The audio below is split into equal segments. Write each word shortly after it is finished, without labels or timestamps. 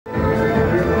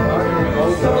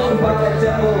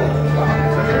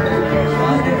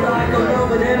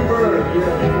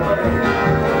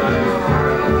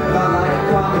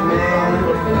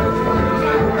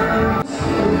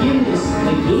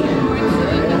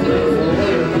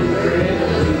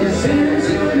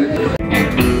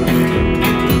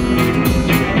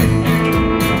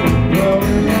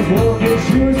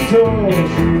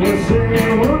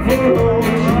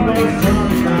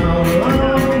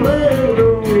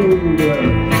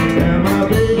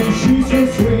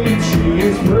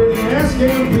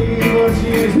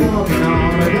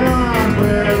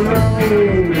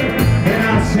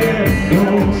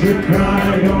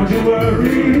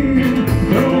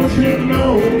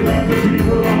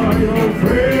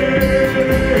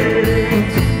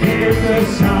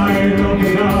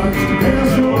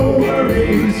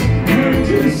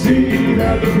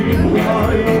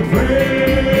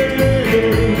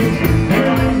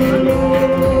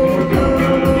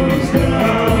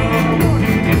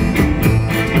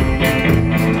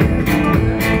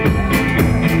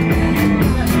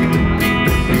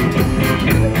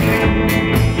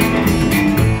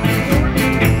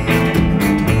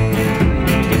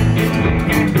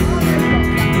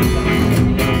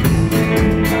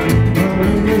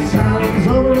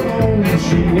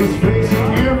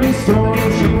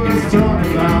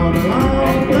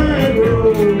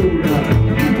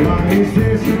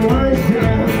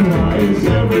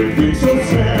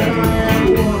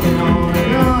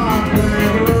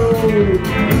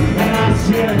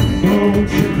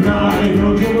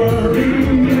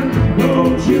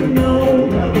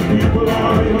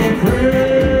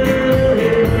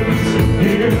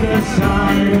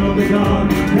side of the gun,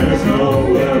 there's no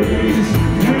worries.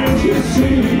 Can't you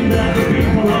see that the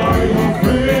people are your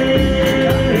friends?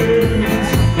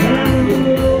 And the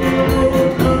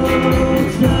Lord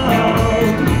comes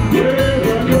down with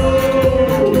a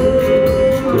go-around.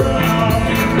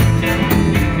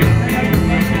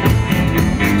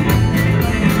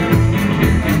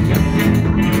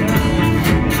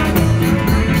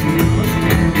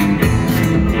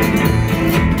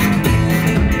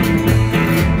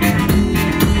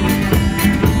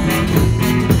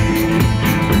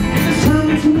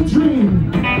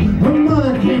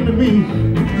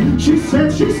 She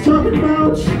said she's talking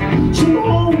about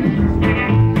Shalom.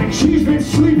 She's been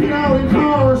sleeping out in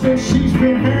cars and she's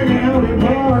been hanging out in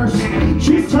bars.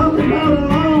 She's talking about a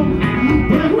long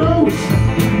black rose.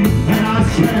 And I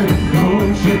said,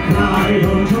 don't you cry,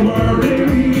 don't you worry.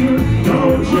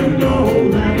 Don't you know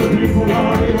that the people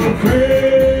are your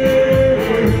friends?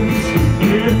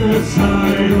 In the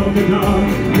side of the dark,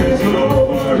 there's no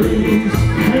worries.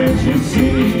 Can't you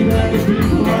see that the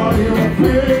people are your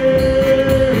friends?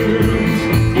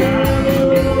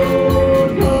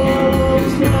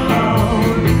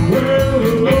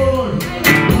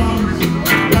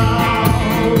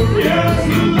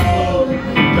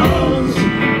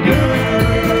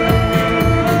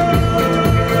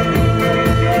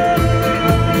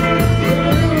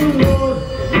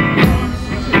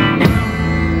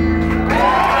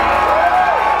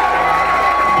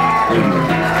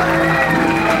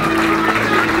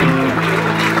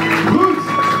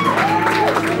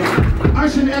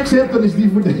 Dan is die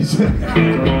voor deze.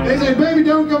 Deze zegt, baby,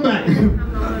 don't come back.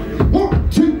 1,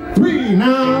 2, 3,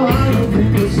 now I don't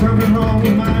think there's something wrong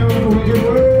with my own wicked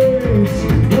ways.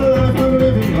 The life I'm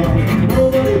living on,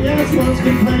 nobody else once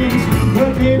complains.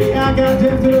 But maybe I got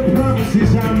deaf to the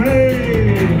promises I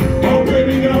made. Oh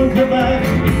baby, don't come back.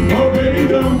 Oh baby,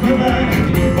 don't come back.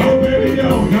 Oh baby,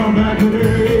 don't come back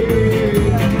today.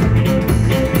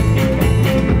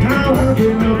 Now I've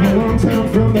been up a long time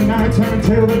from the night time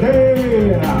till the day.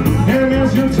 And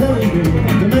as you're telling me,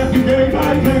 the Matthew Day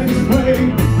I can't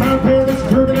display. My parents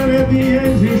curbing and at the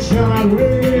end you shall not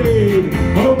wait.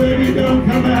 Oh baby, don't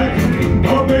come back.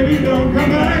 Oh baby, don't come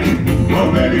back.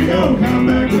 Oh baby, don't come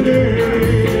back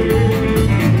today.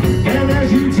 And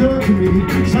as you talk to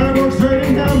me, sidewalks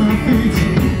turning down my feet.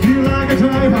 Feel like a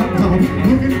drive-out pump,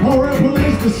 looking for a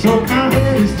place to soak. My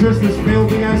head is just as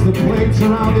filthy as the plates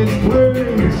around this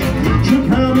place. Should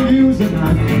probably use a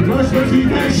knife, brush my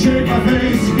teeth and shake my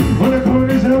face. When the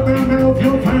corners of my mouth,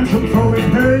 you'll find some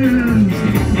throwing pains.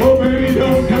 Oh baby,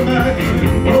 don't come back.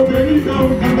 Oh baby,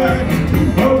 don't come back.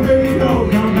 Oh baby, don't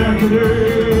come back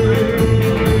today.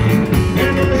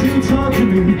 And as you talk to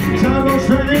me, sidewalks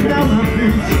turning down my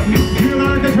feet. Feel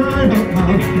like a drive-up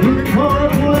pump, looking for a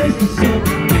place to soak.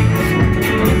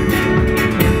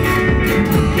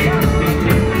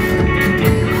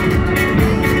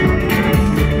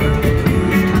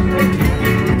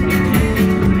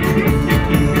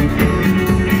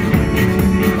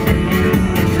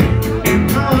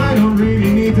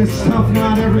 Stuff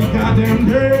not every goddamn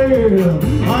day.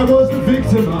 I was the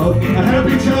victim of a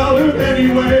happy childhood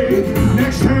anyway.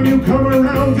 Next time you come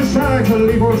around, decide to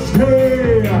leave or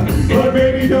stay. But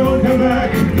baby, don't come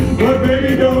back. But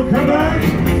baby, don't come back.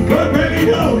 But baby,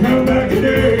 don't come back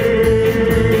today.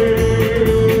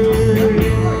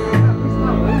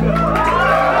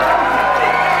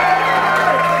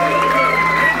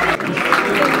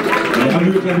 I'm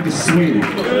nu klaar met swing.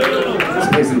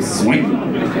 Spijs hem swing.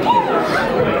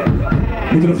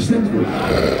 Moet er nog gestemd worden?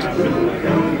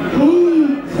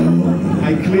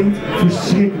 Hij klinkt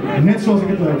verschrikkelijk, net zoals ik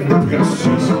het leuk vind.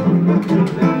 Precies.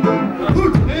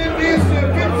 Goed, en eerste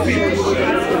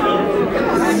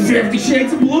 50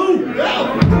 Shades of Blue!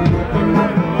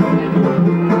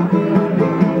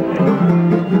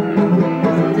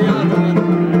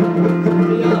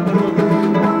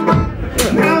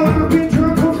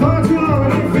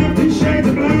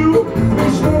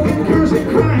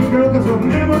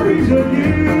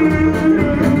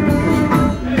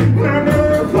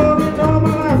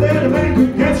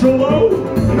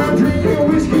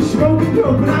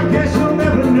 But I guess you'll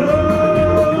never know.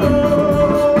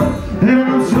 And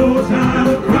I'm so tired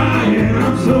of crying,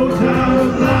 I'm so tired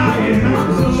of lying,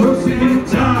 I'm so sick and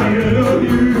tired of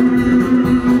you.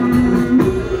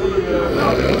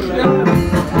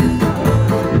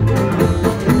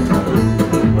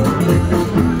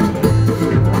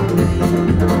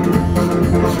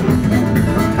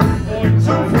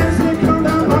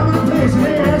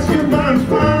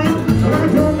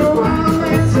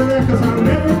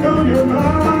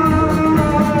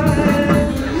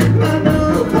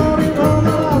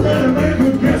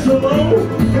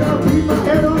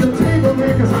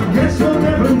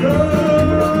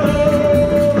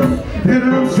 And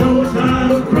I'm so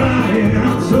tired of crying,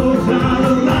 I'm so tired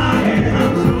of lying,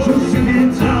 I'm so sick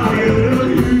and tired of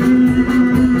you.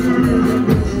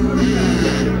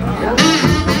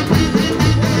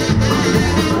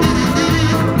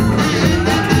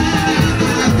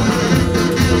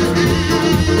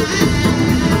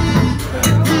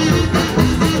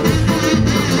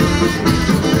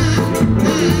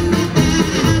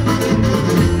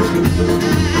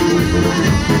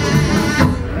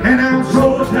 And I'm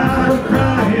so tired of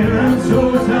crying, I'm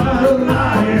so tired of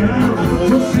lying, I'm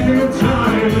so sick and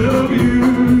tired of you.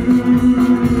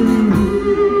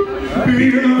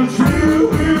 Being untrue,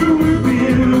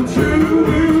 being untrue,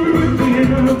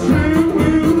 being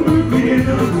untrue, being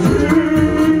untrue.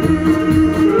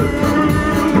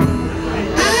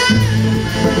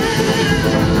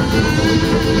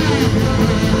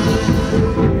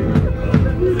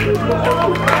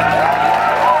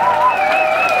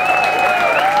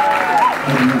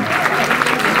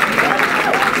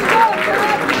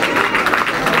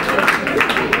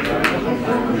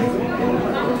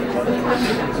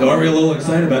 So are we a little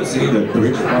excited about seeing the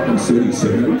Bridge Poppin' City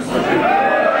Singers?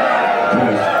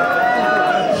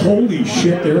 Yes. Holy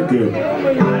shit, they're good.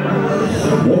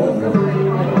 Whoa.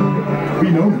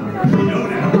 We know now. We know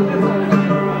now.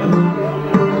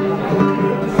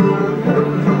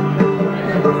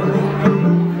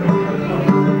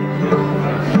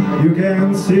 You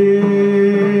can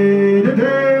see the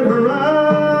dead rising,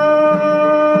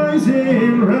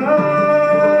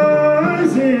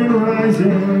 rising,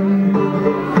 rising.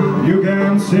 You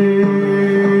can see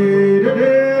the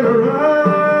dead rising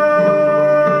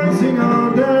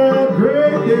on that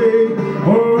great day.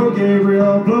 Oh,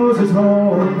 Gabriel blows his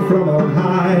horn from on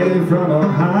high, from on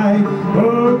high.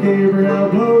 Oh, Gabriel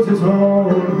blows his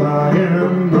horn by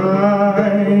and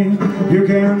by. You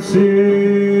can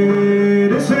see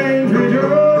the saints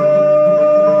rejoicing,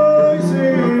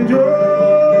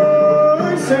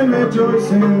 rejoicing,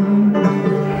 rejoicing.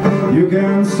 You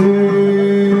can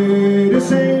see the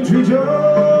saints rejoicing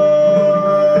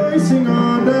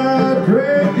on that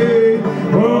great day.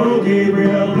 Oh,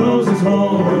 Gabriel blows his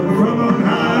horn from on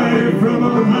high, from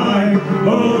on high.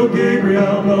 Oh,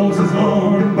 Gabriel blows his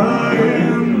horn by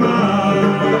and by.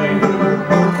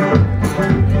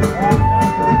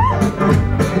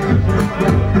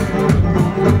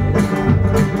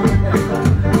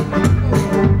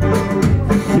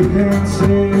 You can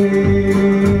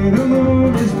see the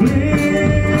moon is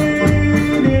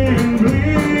bleeding, bleeding,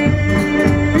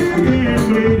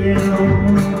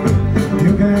 bleeding.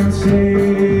 You can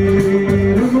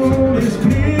see the moon is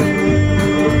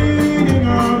bleeding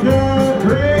on that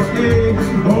great day.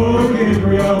 Oh,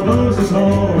 Gabriel blows his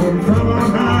horn from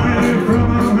on high,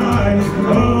 from on high.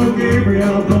 Oh,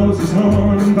 Gabriel blows his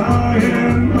horn by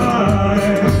and by.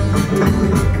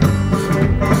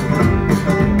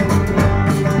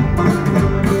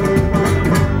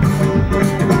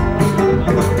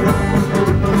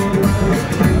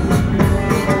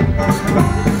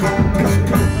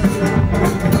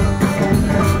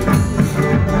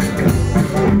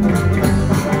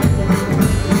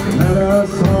 Let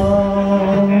us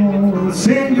all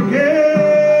sing together,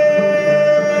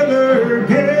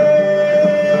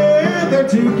 gather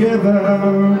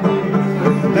together.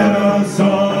 Let us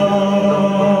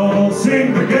all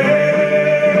sing together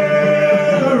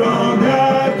on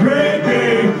that great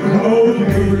day. Oh,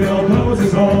 Gabriel blows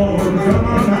his horn from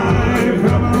on high,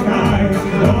 from on high.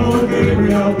 Oh,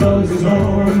 Gabriel blows his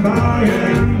horn by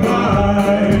and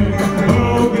by.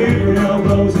 Oh, Gabriel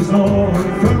blows his horn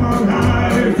from on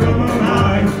high, from on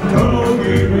high. Oh,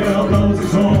 Gabriel blows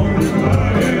his horn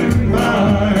by and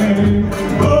by.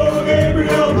 Oh,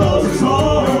 Gabriel blows his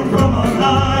horn from on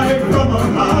high, from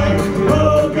on high.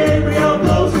 Oh, Gabriel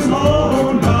blows his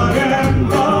horn by and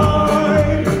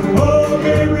by. Oh,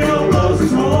 Gabriel blows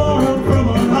his horn from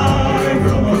on high,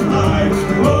 from on high.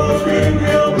 Oh,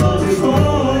 Gabriel blows his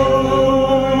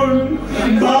horn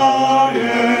by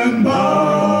and by.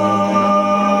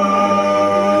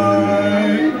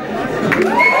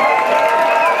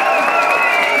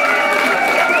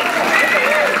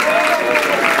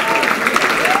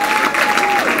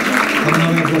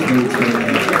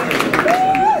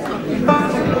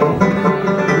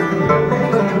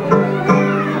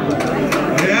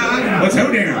 Let's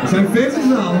go down. Zijn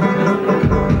feestjes al.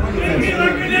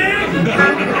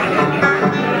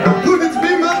 Goed, it's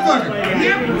me, motherfucker.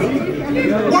 Yep.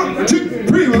 1, 2,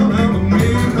 3, well, I'm a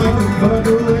mean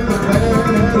motherfucker with a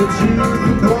bad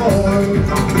attitude, boy.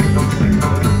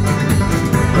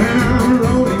 When I'm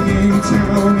rolling in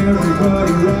town,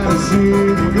 everybody wanna see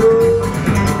me go.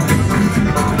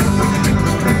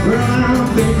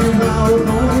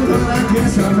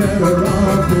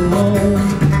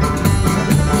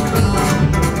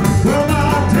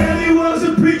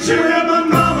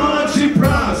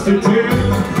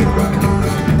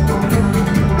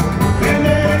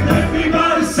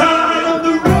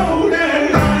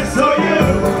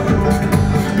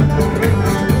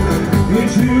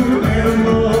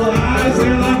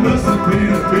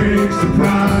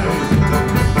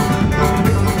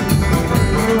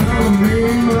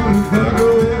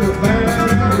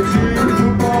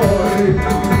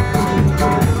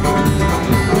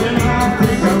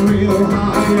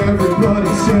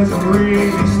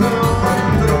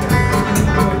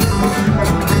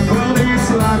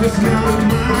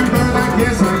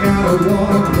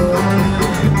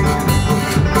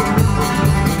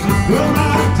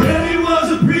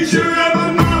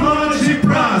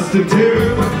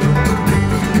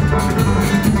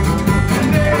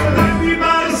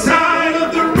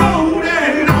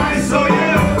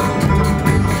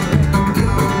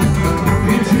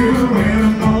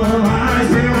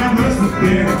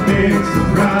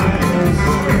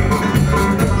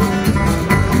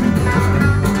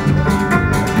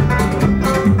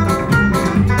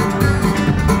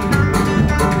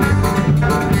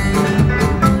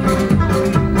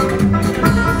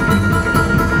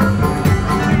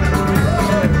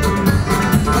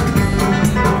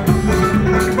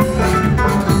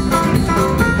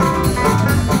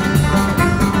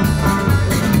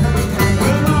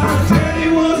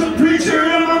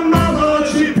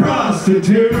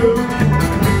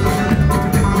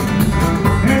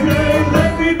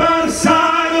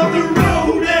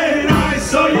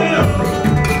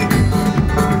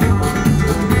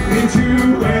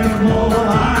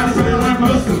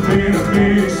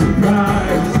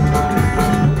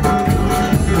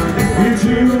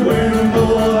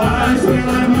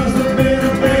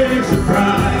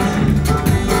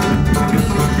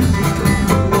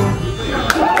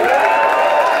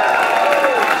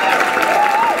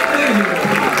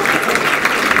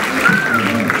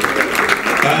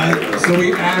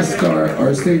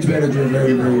 stage manager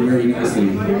very, very, very nicely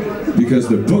because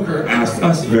the booker asked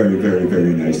us very, very,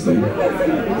 very nicely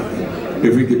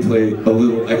if we could play a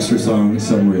little extra song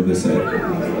somewhere in the set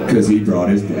because he brought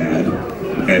his dad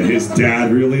and his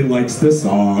dad really likes the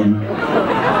song.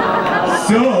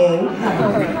 So,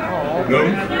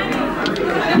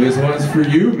 this one's for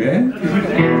you, man.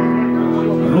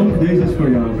 Ron, deze is voor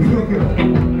jou.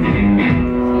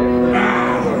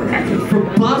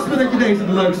 Verbaas me dat je deze het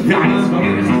leukste vindt. Ja, dat is wel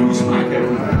een goede smaak hebben.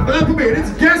 We gaan proberen, dit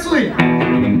is Gasoline.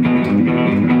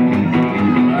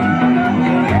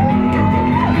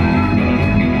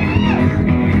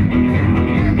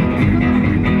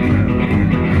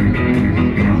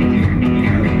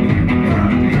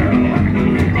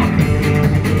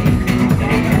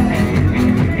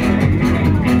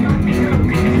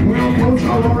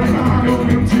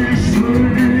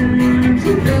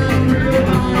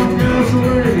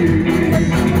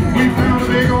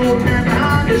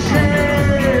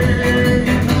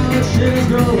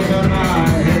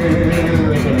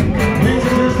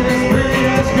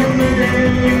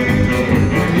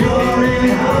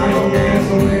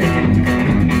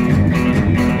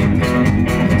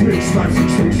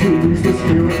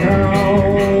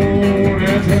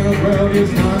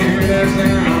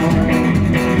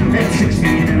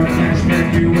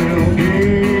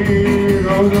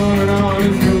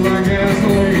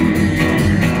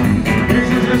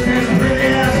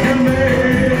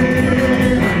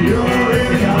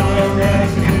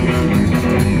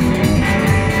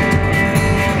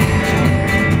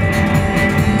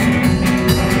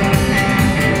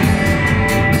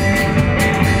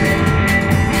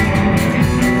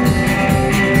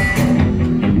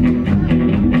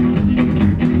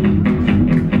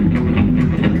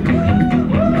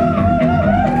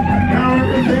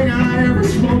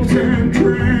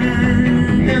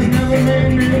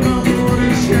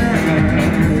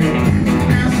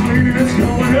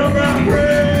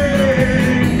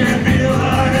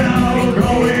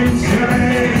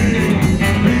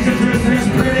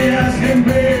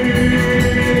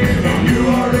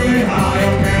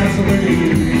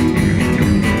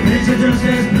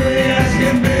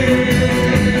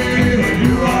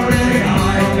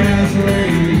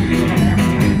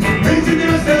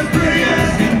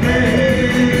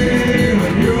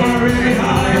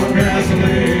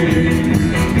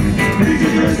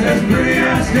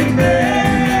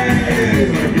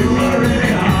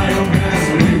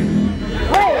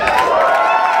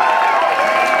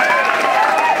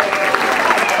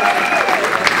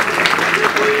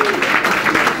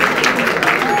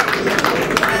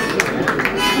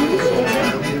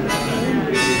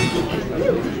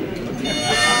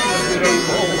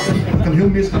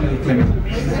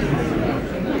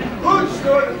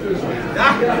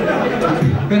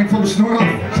 Ben ik van de snor af?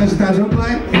 Zijn ze thuis ook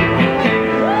blij?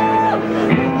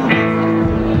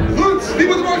 Goed, wie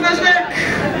moet er morgen naar zijn werk?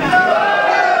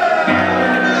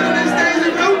 Dan is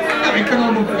deze groep. Nou, ik kan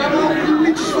allemaal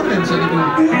liedjes voor mensen doen.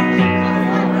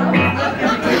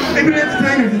 Ik ben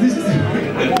entertainer, dit is het.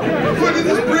 Goed, dit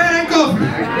is Break Off.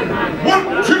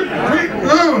 1, 2, 3,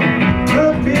 go!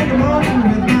 Up in the morning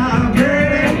with my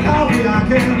bread and coffee, I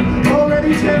can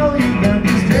already tell you that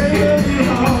this day will be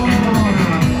home.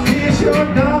 Your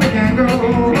darling and go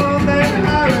on that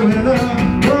highway with a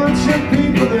bunch of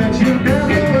people that you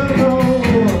never will know.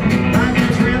 I get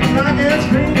tripped, I get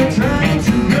screaming, trying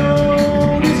to go.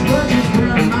 This clutch is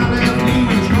where my left knee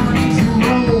is going to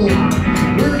roll.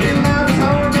 Working life is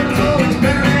hard, but it's always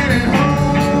better than at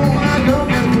home. I don't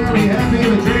get very happy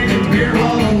with drinking beer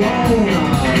all alone.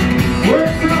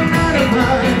 Work from 9 to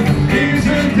 5, he's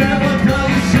a devil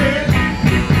cause it's shit.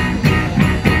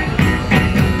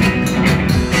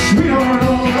 Sweetheart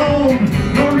all alone,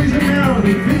 no reason now to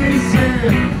be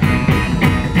sad.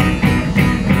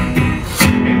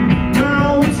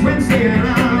 Now it's Wednesday and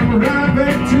I'm right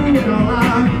back to it all.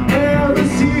 I never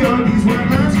see all these white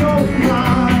lines go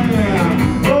by.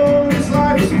 Oh, this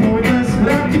life is pointless, but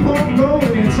I keep on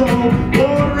going. It's all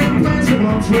boring plans that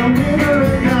won't throw me a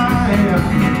guy.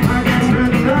 I get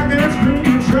stressed, I get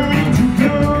screaming, trying to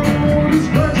go. This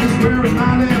clutch is where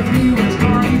my left knee is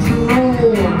starting to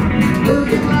roll.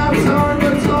 Working life is hard,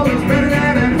 but it's always better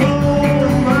than at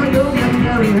home. I don't get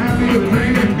very happy with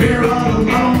drinking beer all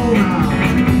alone.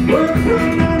 Work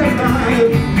from 9 to 5,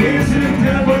 is it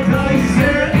devil does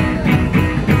it?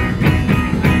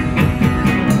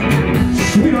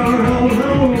 Sweetheart all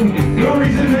alone, no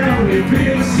reason now to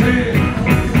feel sick.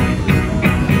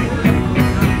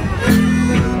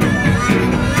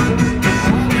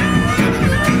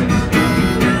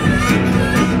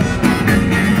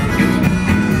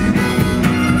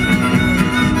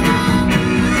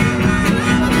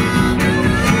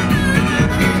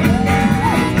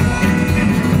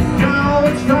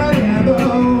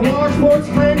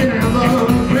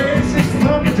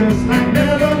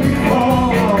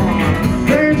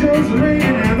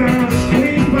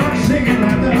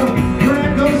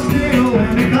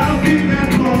 walking that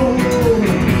pole.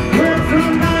 We're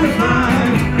from 9 to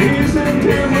 5, isn't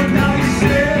there what Dolly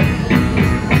said?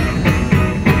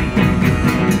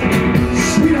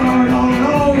 Sweetheart all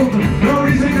alone, no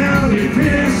reason now to be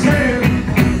pissed.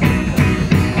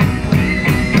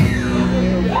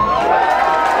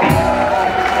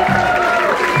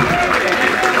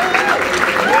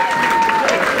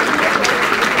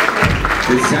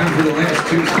 It's time for the last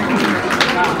two songs.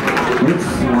 We're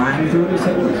flying through this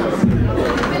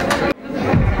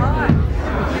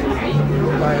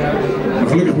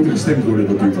Gelukkig moet er gestemd worden,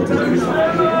 dat duurt altijd even.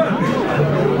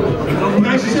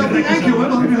 Prijs jezelf niet enkel hoor,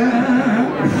 want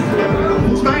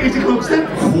volgens mij is de grootste stem.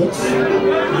 God.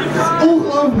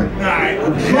 Ongelooflijk.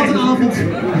 Wat een avond.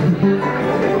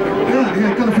 Ja,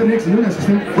 ik kan er verder niks aan doen als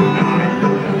gestemd.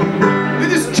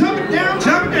 Dit is Jump It Down,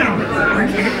 Jump It Down.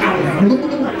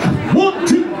 1,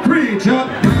 2, 3, jump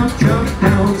down,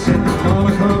 sitting on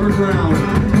a covered ground.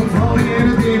 I'm falling in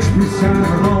a ditch beside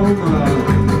our home.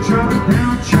 Chop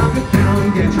it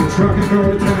down, get your truck and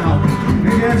go to town.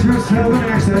 And get yourself an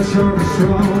axe that's sharp and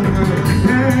strong.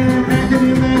 And back it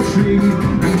in that tree,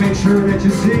 and make sure that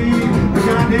you see the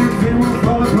goddamn thing will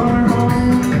fall apart our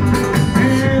home.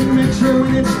 And make sure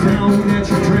when it's down that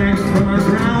you drag it from our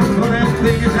ground, for that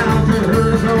thing is out to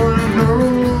hurt us all I know.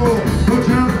 So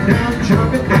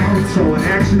chop it down, so an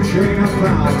action chain I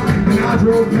found, and I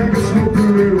drove back and smoked a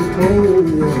little more.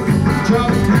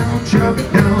 Chop it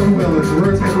down, well its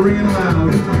words kept ringing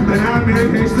loud, and I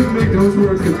made haste to make those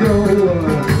words could go.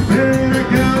 Then I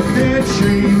got that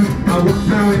chain, I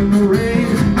walked out in the rain,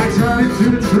 I tied it to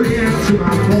the tree and to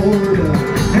my board.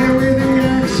 And with the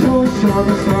axe so sharp I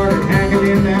started hacking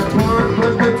in that bark,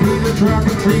 but between the truck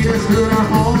and tree there stood our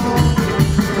home.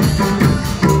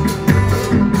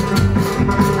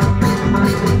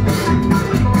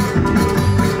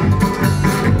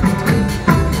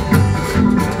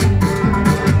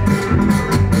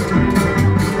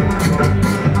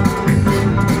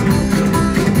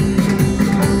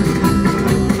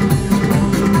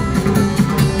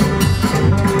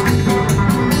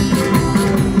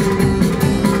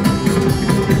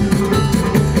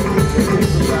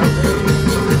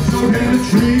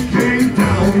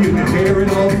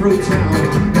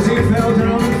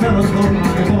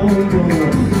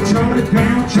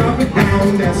 Chop it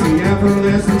down, that's the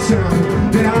everlasting sound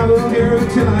that I will hear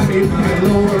until I meet my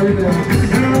Lord.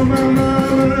 Now my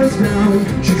mama's down,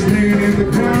 she's laying in the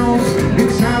ground,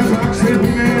 inside a box that we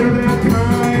made of that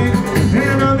pine.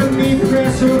 And underneath the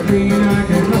grass so green, I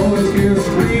can always hear her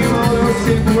scream all those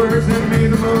sick words that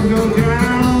made the moon go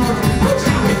down. Oh,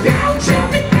 chop it down,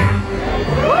 chop it down.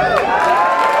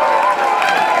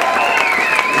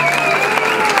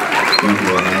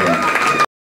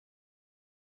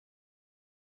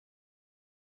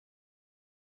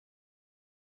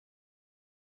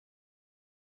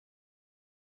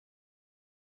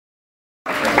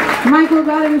 Michael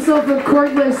got himself a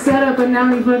cordless setup and now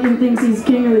he fucking thinks he's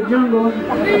king of the jungle.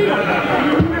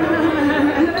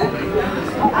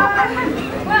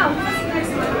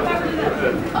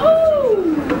 Oh!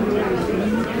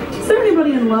 Is there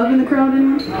anybody in love in the crowd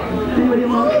anymore? Anybody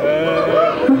in love?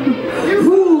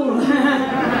 Fool!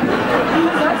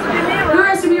 The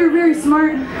rest of you are very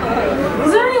smart.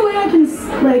 Is there any way I can,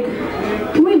 like,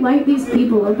 can we light these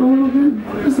people up a little bit?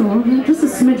 Just a little bit? Just a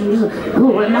smidgen, just a,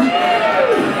 oh, I'm not.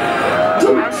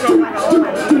 Too much.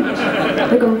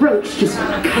 Like a roach, just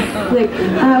like,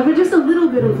 but just a little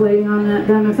bit of lighting on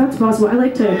them, if that's possible. I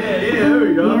like to, there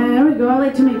we go. Yeah, there we go. I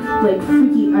like to make like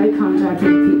freaky eye contact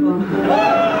with people.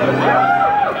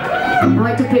 I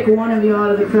like to pick one of you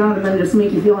out of the crowd and then just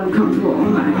make you feel uncomfortable.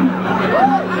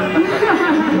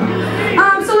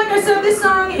 So like I said, this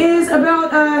song is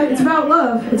about, it's about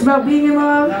love. It's about being in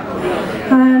love,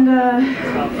 and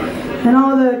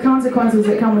all the consequences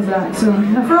that come with that. So,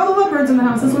 for all the lovebirds in the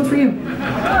house, this one's for you.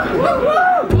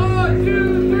 1,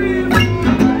 2, 3, 4.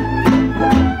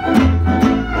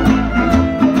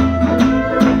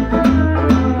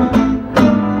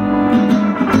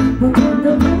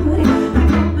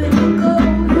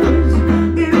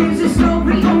 There is a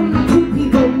story only 2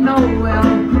 people know well.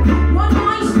 One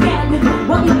boy's dead,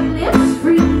 one boy lives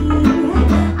free.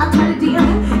 I'll tell you dear,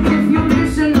 if you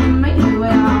listen to me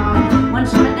well. One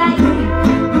summer day,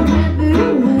 the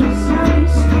weather was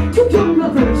nice. 2 young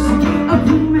lovers, a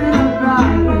groom and a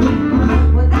bride.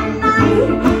 Well, that night,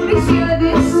 they shared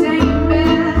the same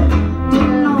bed.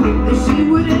 Didn't know that she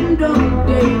would end up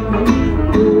dead.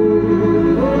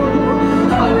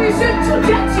 Oh, reason to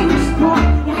get to this point.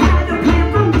 You had a plan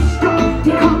from the start.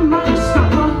 Take on money,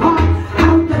 stop her heart.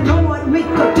 How the Lord make a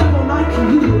devil like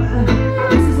you?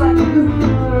 This is like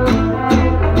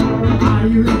I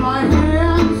use my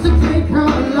hands to take her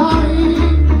life.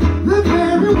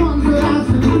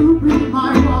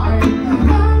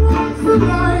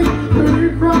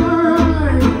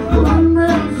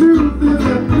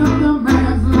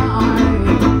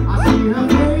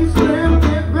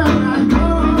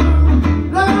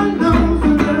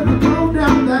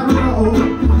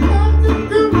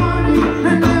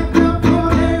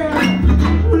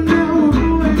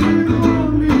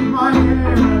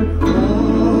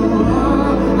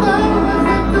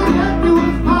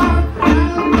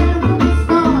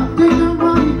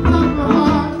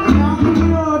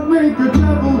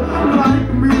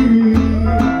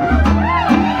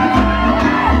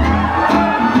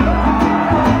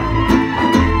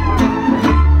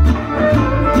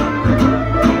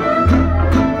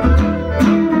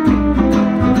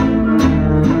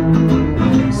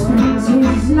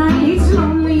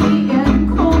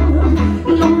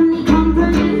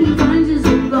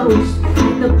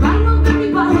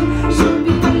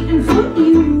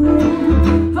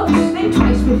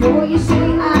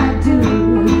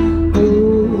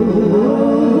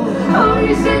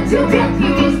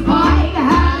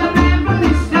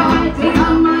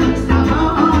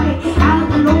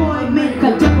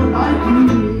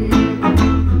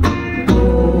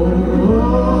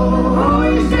 Oh,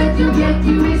 you said you'd get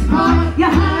to his heart. You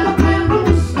had a plan from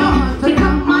the start to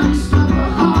come on, stop the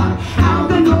heart. How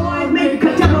the Lord make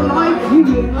a devil like you,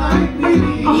 like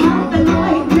me. Oh, how the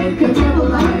Lord make a devil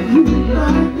like you,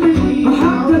 like me. Oh,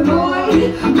 how the Lord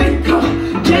make a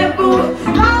devil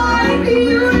like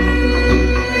you.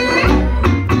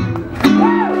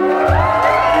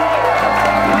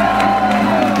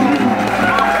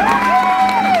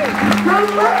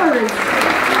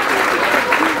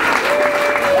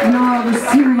 And all the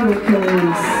serial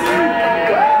killers.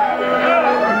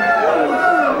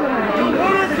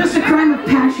 Just a crime of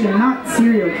passion, not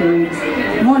serial killers.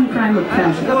 One crime of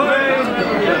passion. So,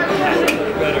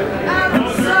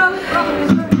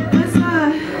 this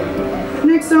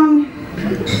next song,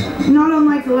 not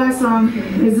unlike the last song,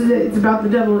 it's about the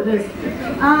devil. It is.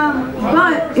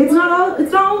 But it's not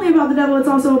only about the devil, it's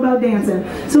also about dancing.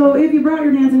 So if you brought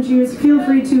your dancing shoes, feel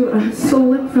free to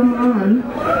slip them on.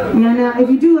 And if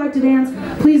you do like to dance,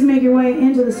 please make your way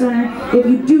into the center. If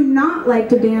you do not like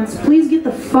to dance, please get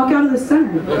the fuck out of the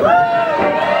center.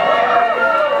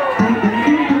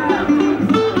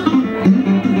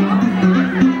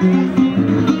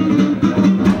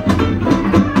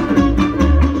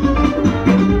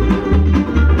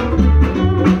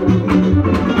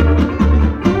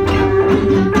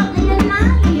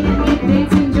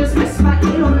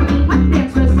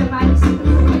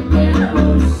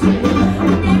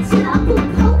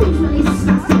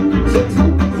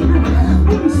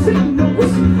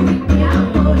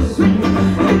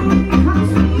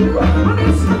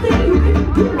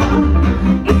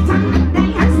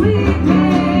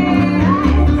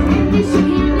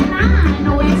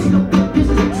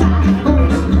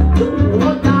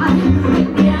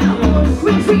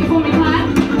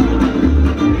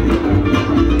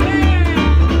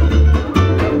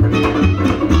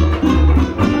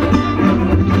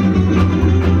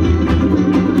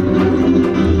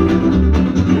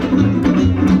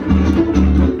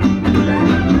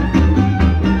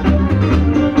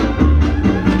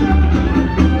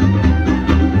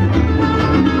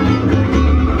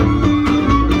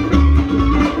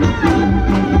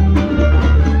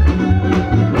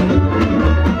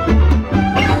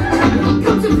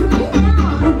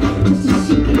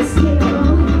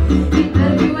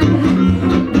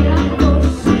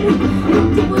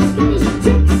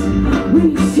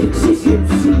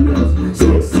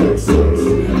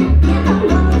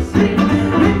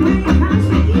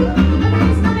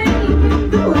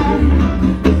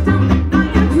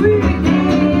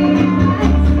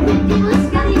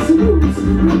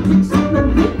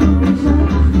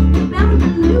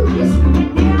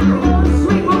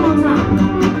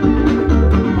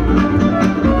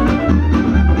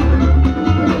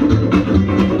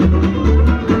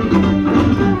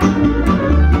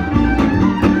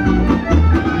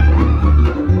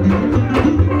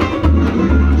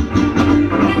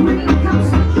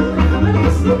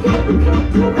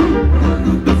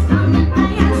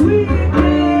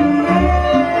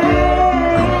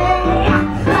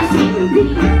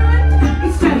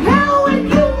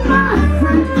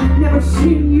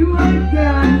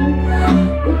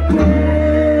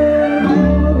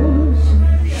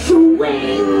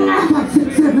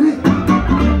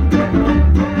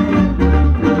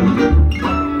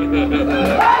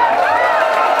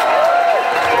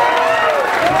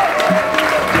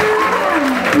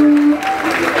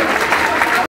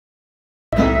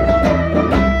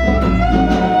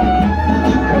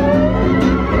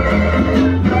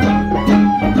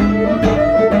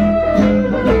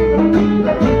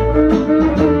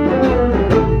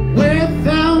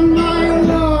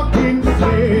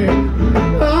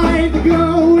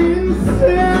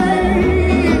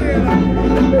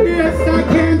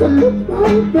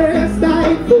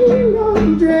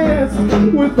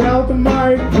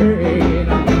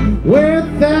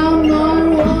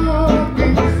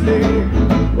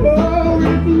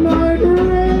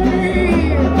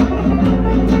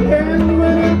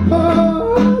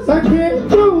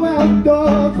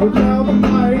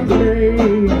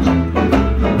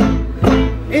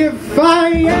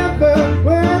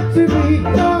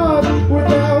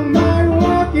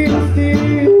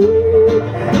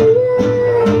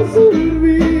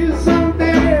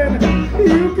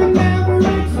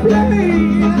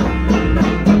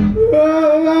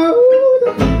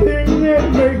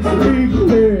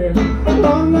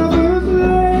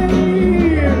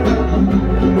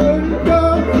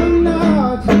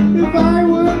 If I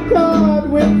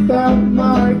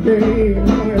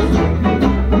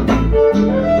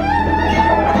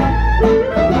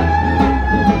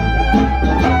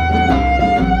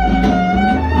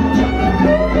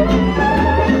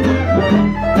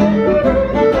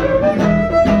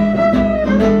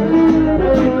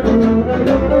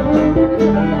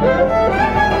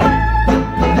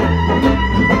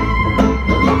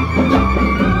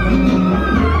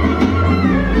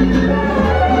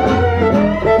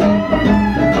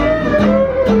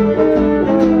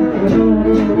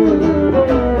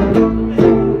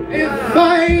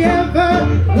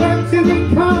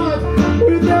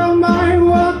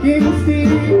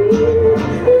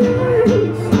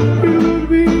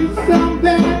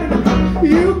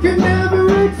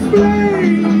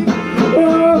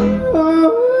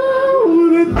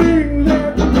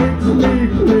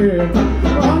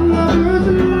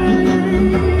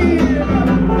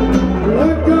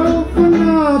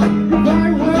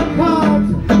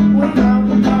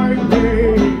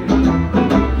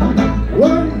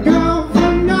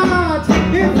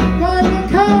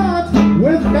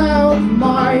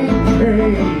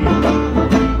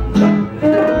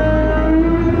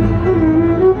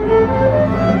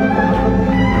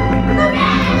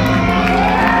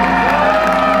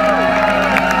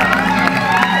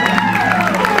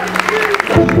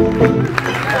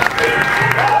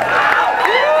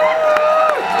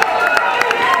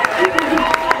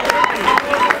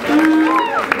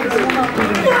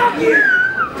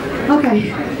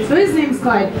So his name's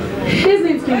Clyde. His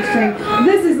name's King String.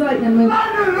 This is Lightning Luke.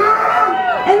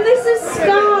 And this is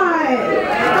Scott.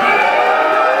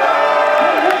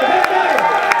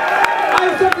 I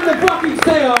have something to fucking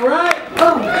say, alright?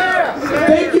 Oh.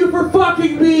 Thank you for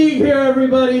fucking being here,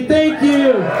 everybody. Thank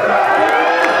you.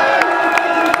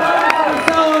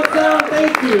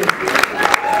 Thank you.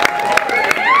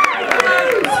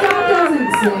 Scott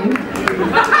doesn't sing.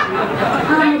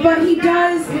 But he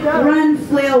does run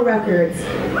Flail Records.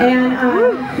 And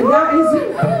that is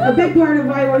a big part of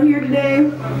why we're here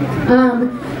today.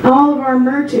 All of our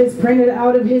merch is printed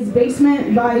out of his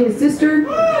basement by his sister. We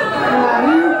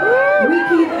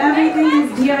keep everything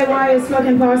as DIY as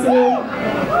fucking possible.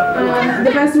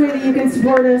 The best way that you can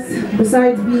support us,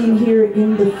 besides being here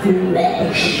in the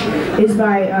flesh, is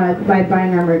by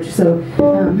buying our merch. So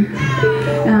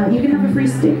you can have a free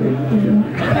sticker.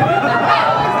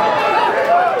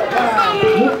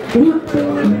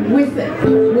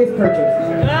 With purchase.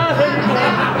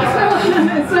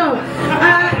 So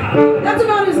that's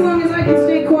about as long as I can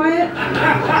stay quiet.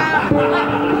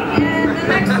 And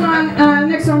the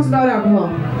next song's about alcohol.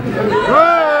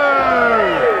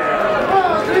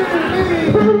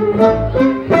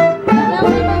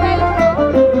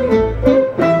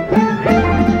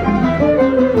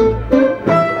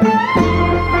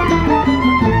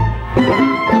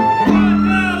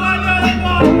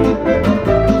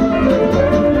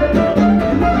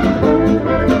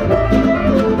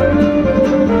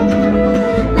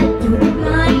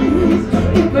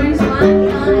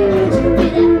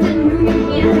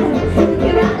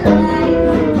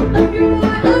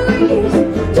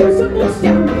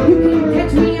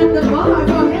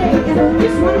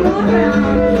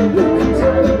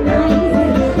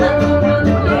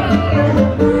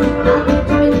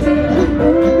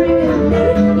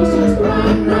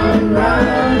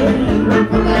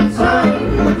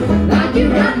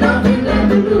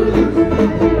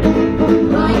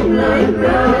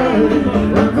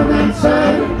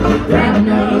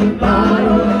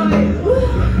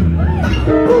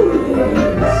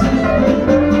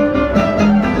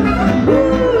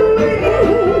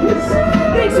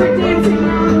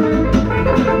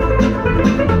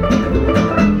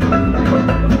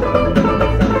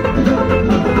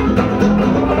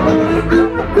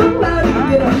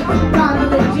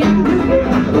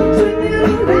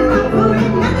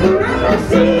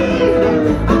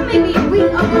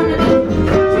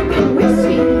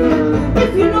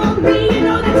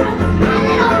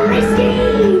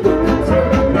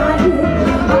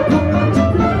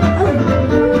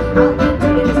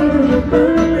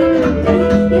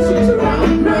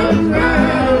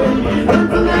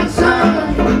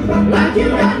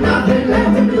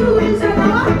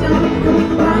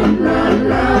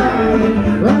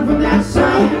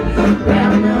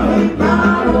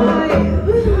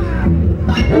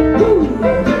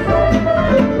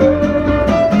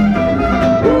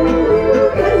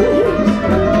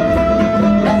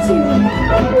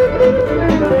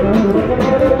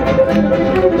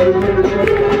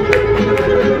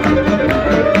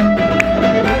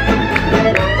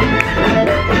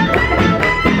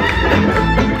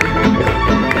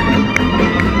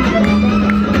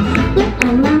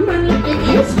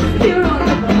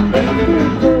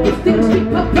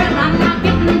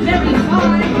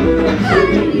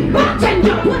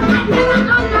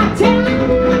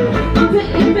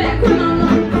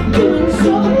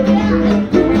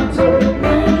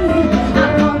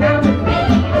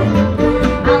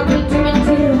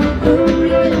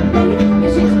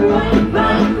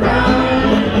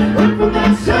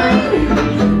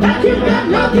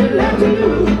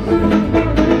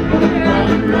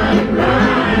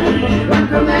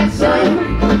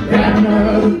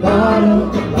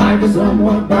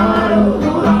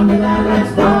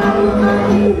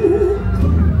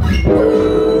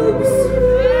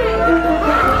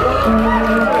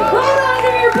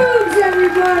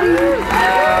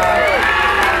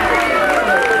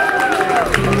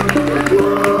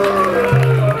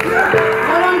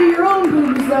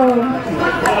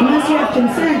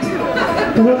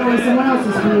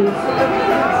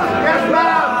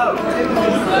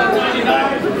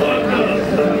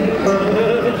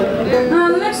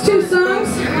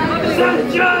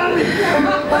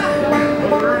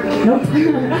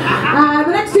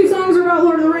 The next two songs are about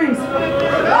Lord of the Rings.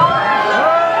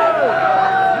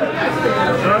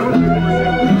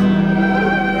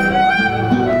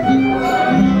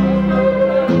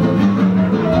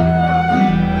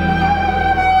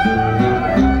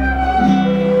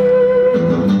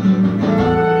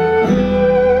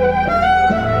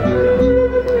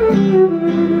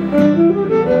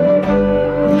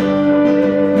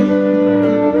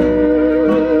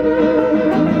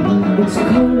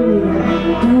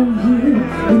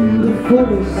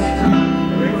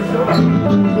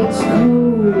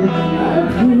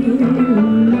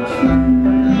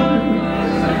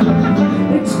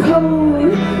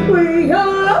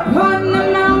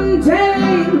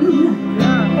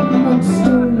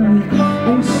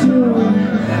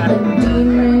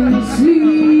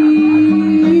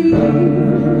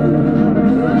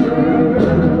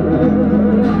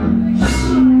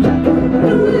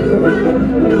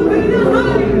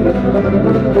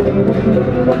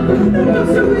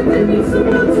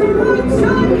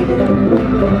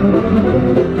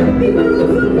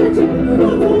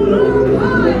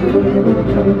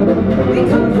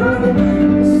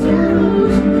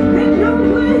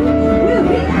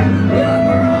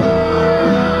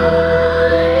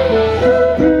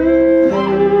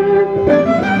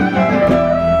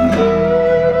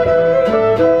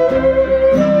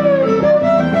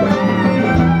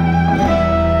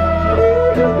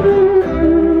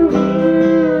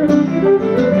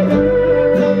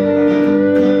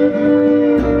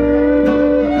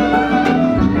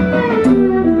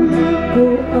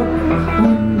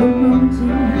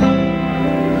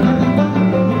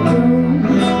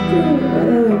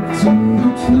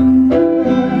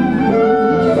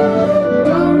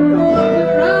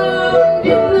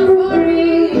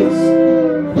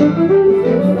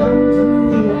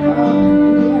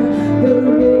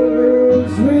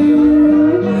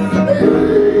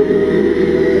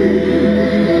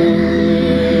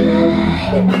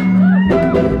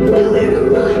 nowhere to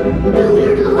run,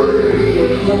 nowhere to hide.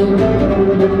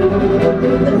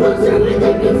 The books are where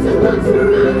they reach, the books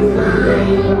are outside.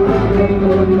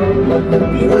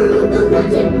 Beware of the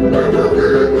legend, not of the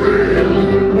kind.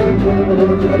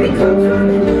 We come from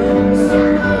the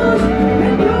shadows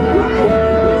and go right.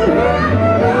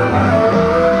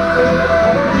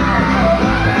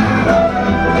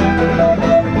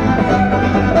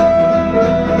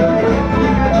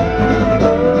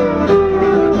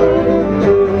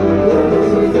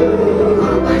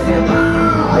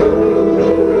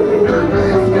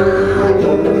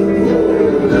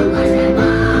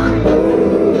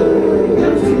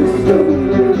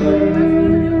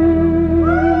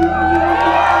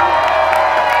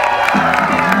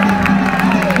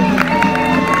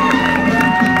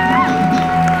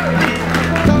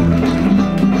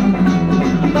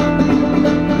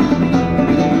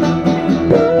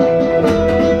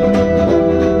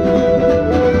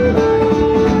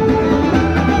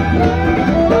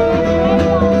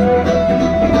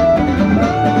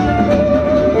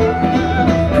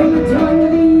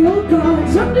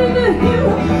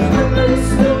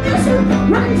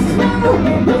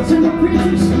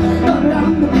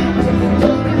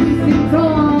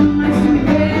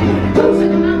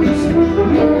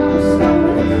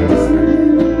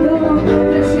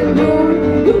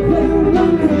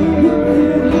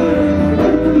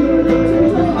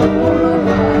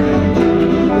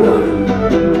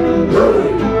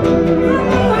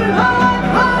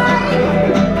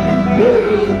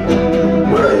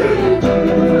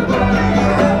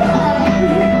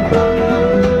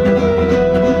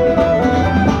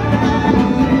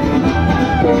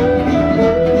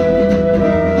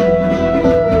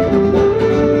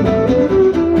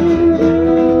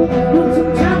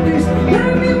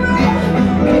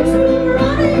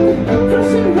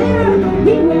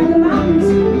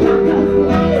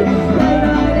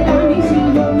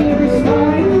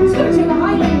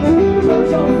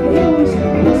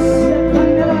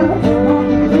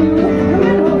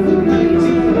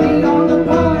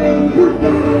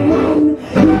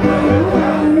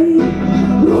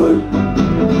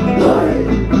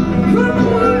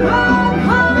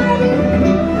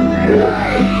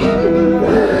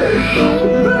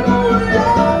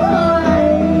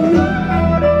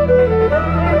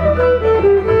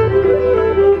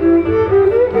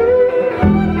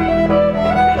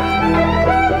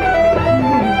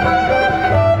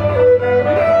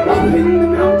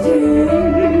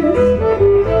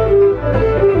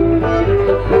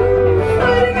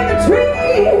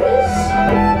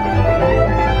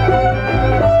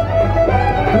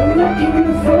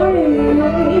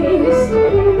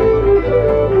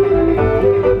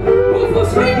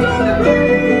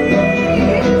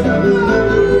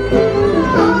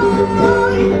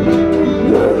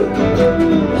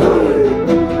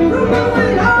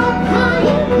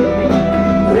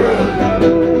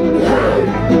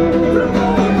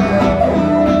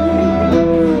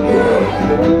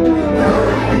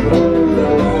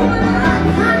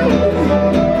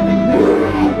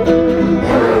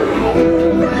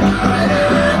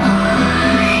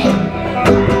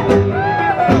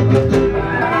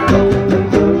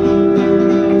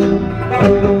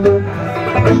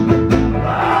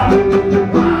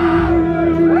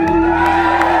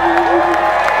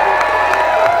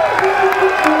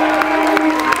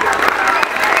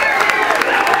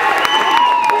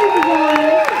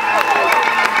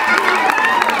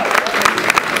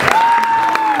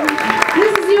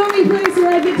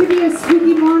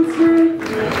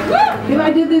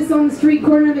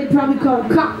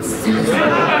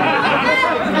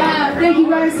 Thank you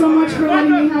guys so much for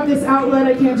letting me have this outlet.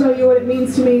 I can't tell you what it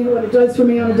means to me, what it does for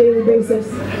me on a daily basis.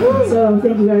 So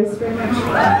thank you guys very much.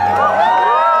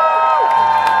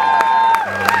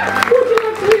 Would you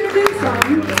like to hear this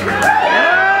song?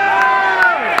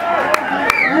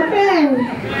 Okay.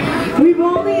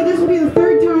 This will be the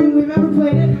third time we've ever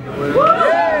played it.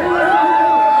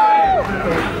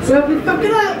 So if we fuck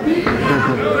it up,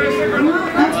 well,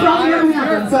 that's probably going to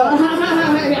happen. So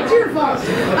it's your fault.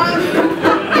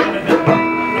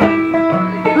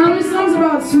 This song's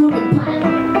about smoking pot.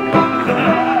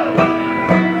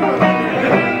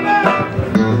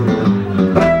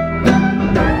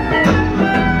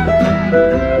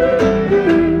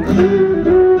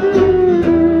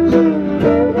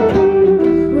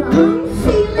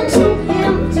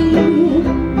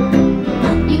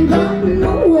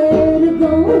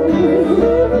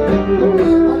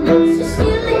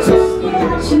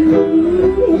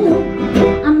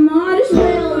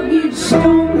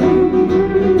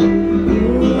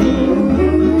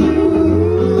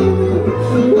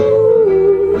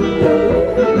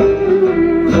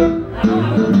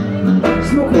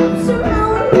 Smoke ups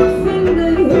around nothing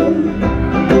but him.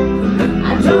 I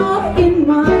draw in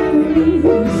my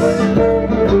release.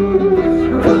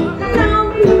 I'm putting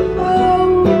out the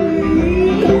holy.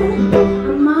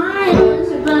 My eyes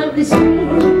above the screen.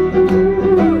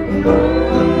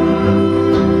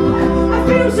 I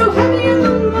feel so heavy in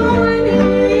the morning.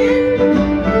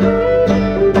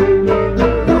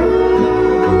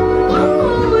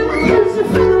 Oh, because I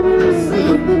feel when I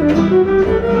sleep.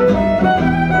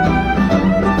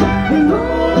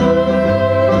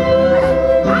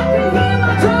 I can hear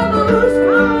my troubles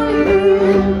calling.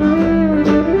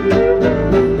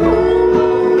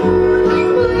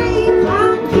 I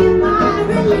get my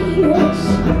release.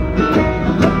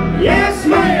 Yes,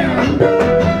 ma'am.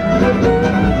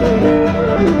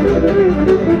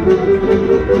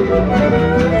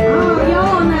 Oh,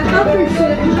 y'all on that upper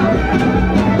shit.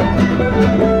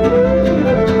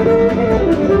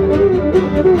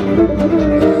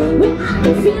 When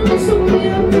I'm feeling so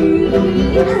guilty,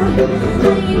 I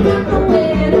ain't got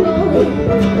nowhere to go.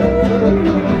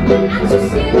 And I'm so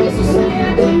scared, so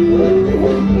scared to.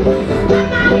 I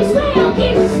might as well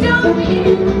get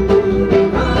started.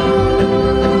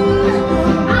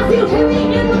 I feel heavy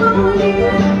in the morning.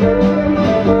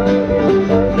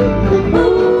 Oh,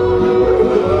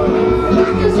 I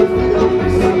just feel when I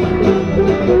sleep.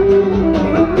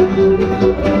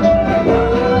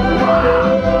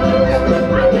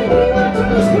 I can hear my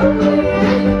troubles calling.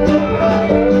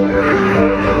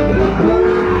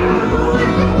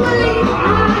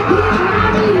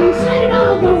 Let it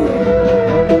all go.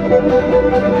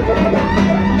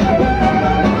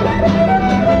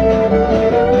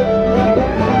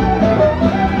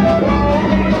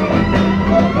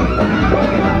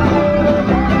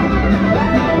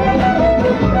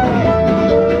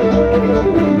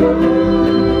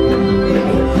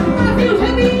 I feel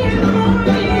heavy in the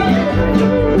morning.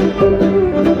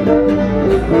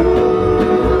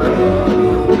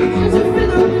 As a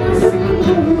feather when I sleep.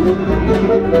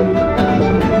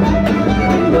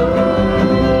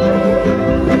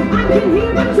 I can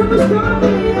hear my troubles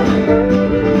calling.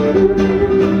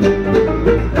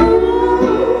 Oh,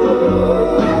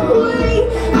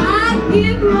 I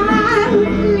get my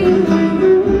release.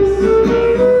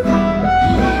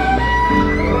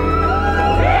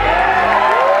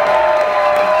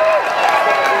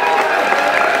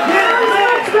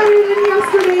 Much better than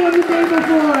yesterday and the day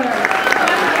before.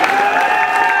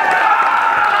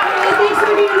 Hey, thanks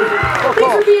for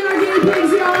being our guinea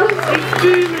pigs, y'all.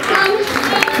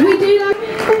 We did our...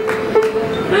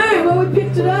 Alright, well, we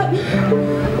picked it up.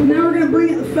 Now we're gonna bring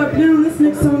it the fuck down. This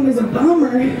next song is a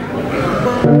bummer.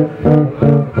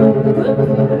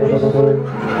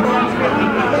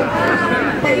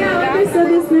 Yeah, like I said,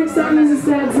 this next song is a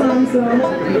sad song, so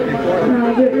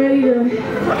get ready to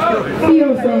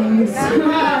feel things.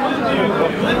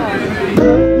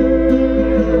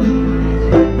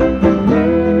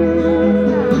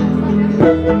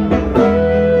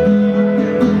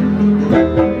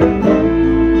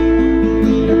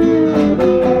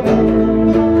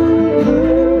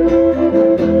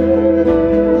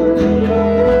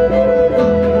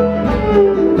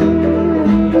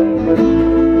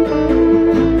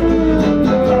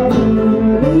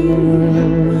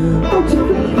 Won't you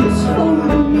please hold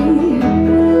me?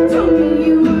 Tell me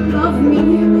you love me,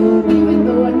 even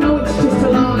though I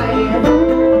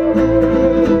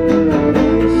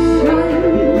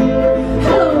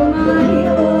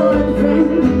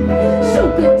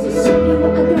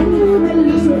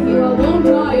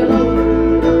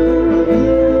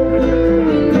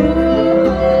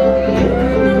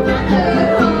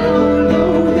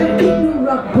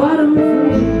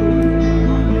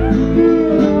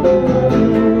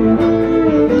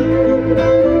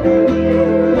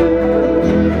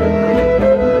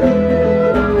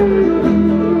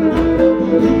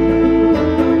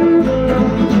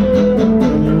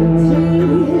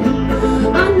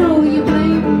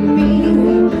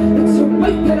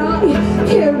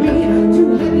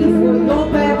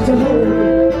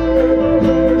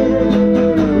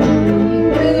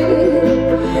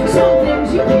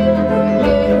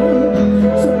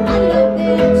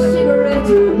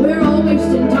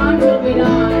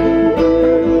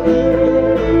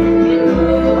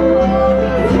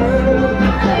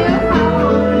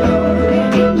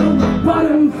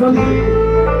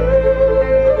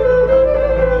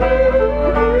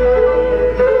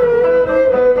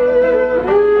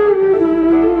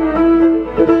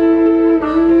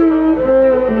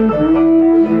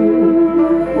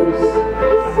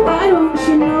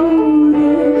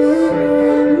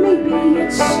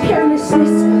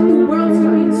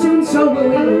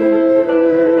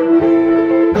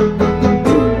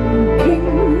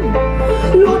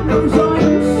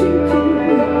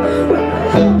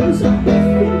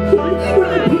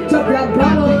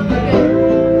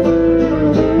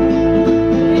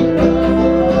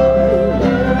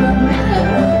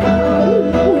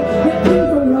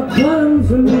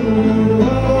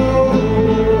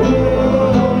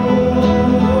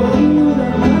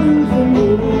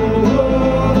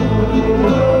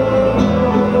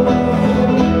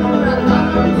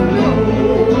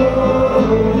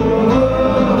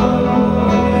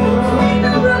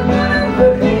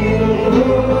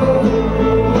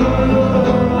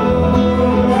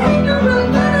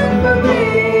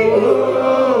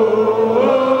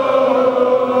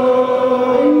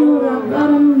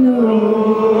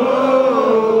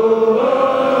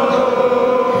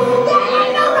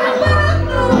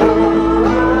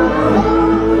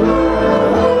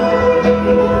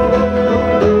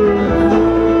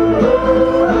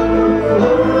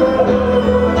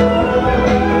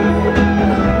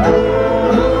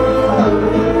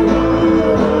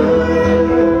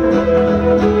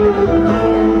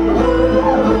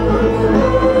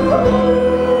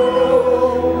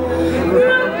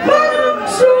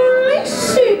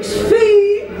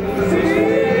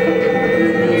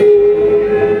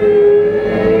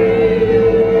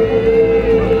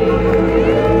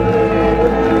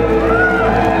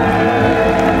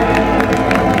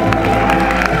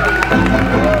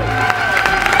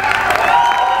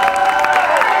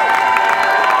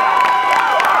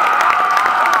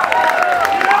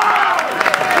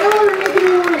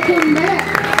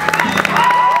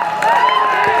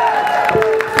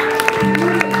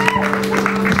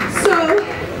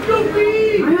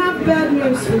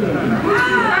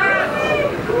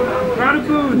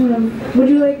Would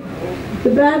you like the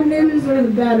bad news or the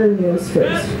better news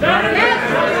first?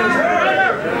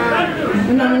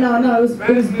 No,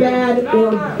 it was bad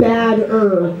or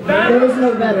badder. There was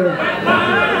no better.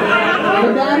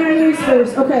 The badder news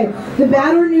first. Okay, the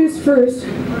badder news first.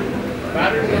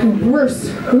 Worse.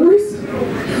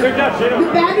 The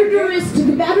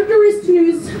badderist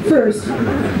news first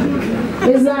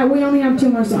is that we only have 2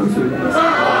 more songs for you guys.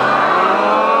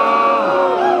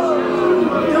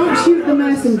 Don't shoot the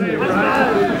messenger.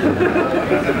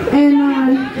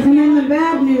 And then the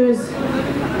bad news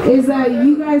is that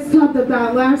you guys thought that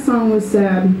last song was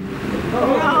sad.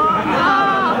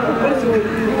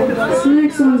 This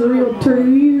next one's a real turd.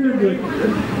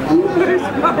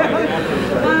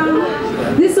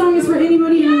 This song is for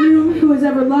anybody in the room who has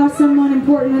ever lost someone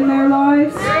important in their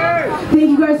lives. Thank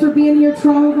you guys for being here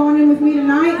troll-boning with me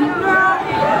tonight.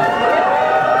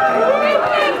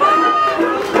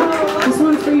 This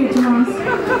one's for you, Tomas.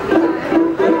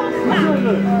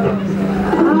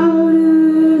 Out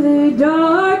of the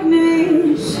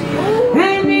darkness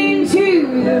and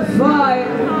into the fire.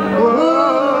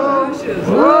 Whoa,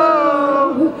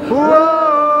 whoa,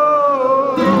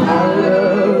 whoa. Out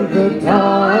of the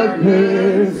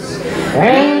darkness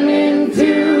and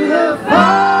into the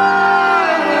fire.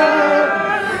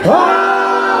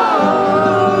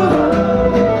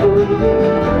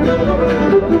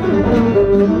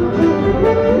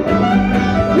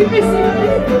 We miss you.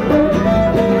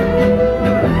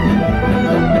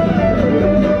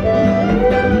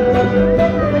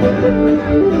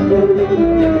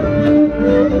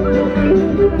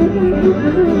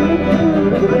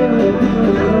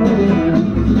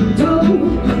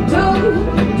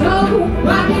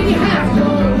 Why did you have to?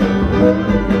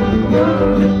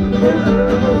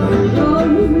 Oh,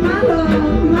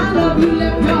 my love, you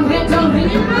left your head on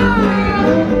hanging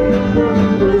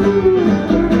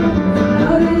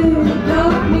out in the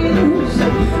darkness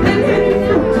and headed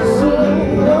out to sea.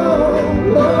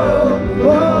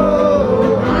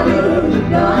 Out in the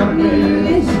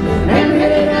darkness and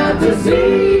headed out to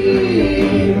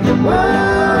sea. Whoa.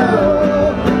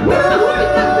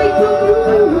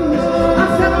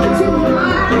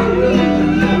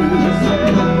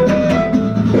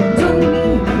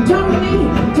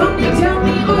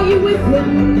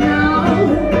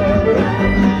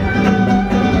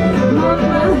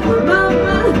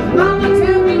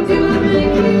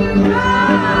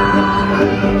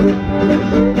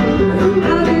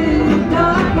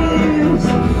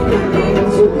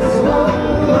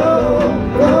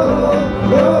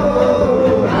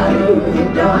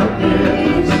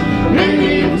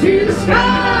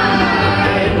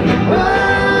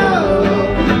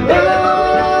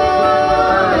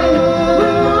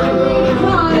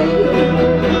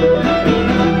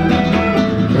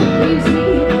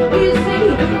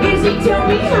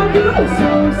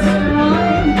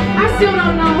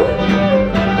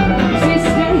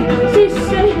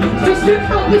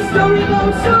 The story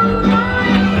goes so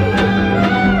right.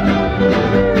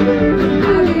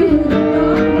 Out in the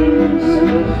darkness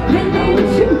and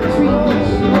into the trees.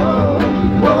 Out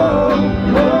in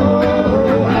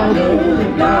the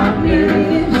darkness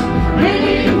and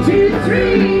into the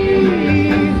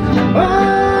trees.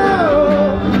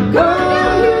 Come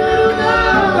down here,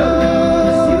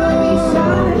 love. Sit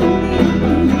beside me.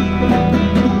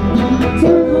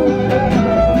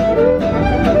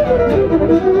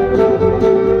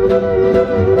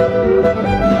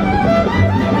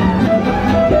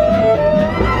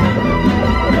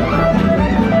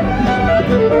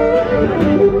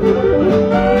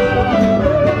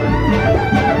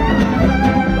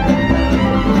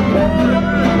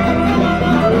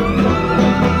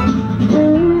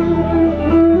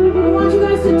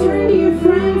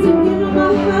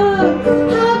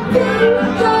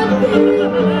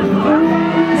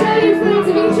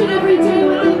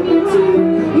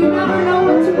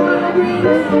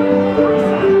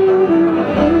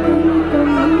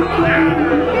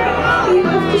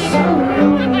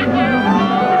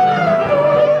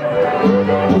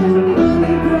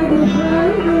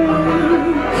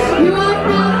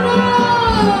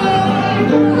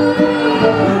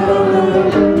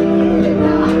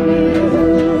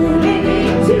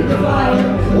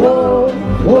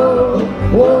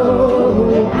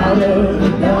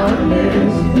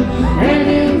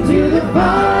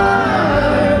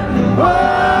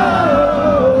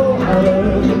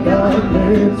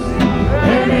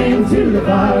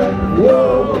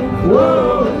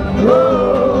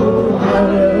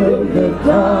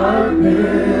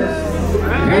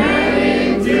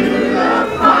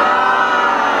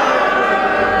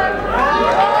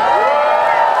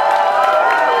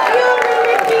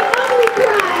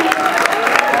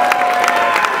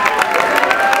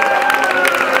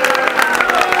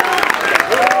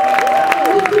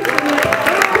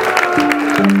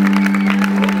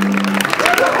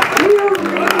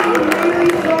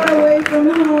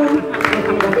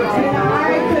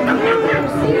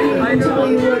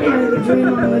 dream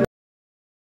on with